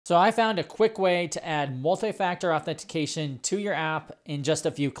So I found a quick way to add multi-factor authentication to your app in just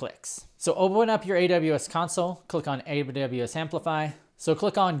a few clicks. So open up your AWS console, click on AWS Amplify. So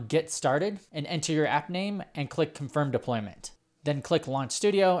click on Get Started and enter your app name and click Confirm Deployment. Then click Launch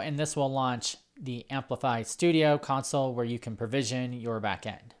Studio and this will launch the Amplify Studio console where you can provision your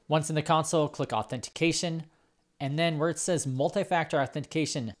backend. Once in the console, click Authentication, and then where it says Multi-Factor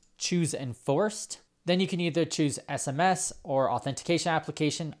Authentication, choose Enforced. Then you can either choose SMS or Authentication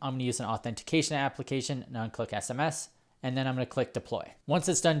Application. I'm gonna use an Authentication Application and unclick SMS, and then I'm gonna click Deploy. Once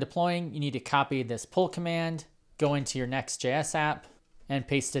it's done deploying, you need to copy this pull command, go into your Next.js app, and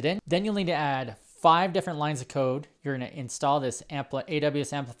paste it in. Then you'll need to add 5 different lines of code. You're gonna install this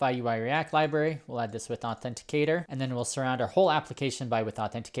AWS Amplify UI React library. We'll add this with Authenticator, and then we'll surround our whole application by with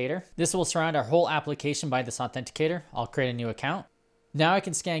Authenticator. This will surround our whole application by this Authenticator. I'll create a new account. Now I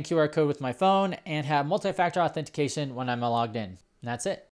can scan QR code with my phone and have multi-factor authentication when I'm logged in. And that's it.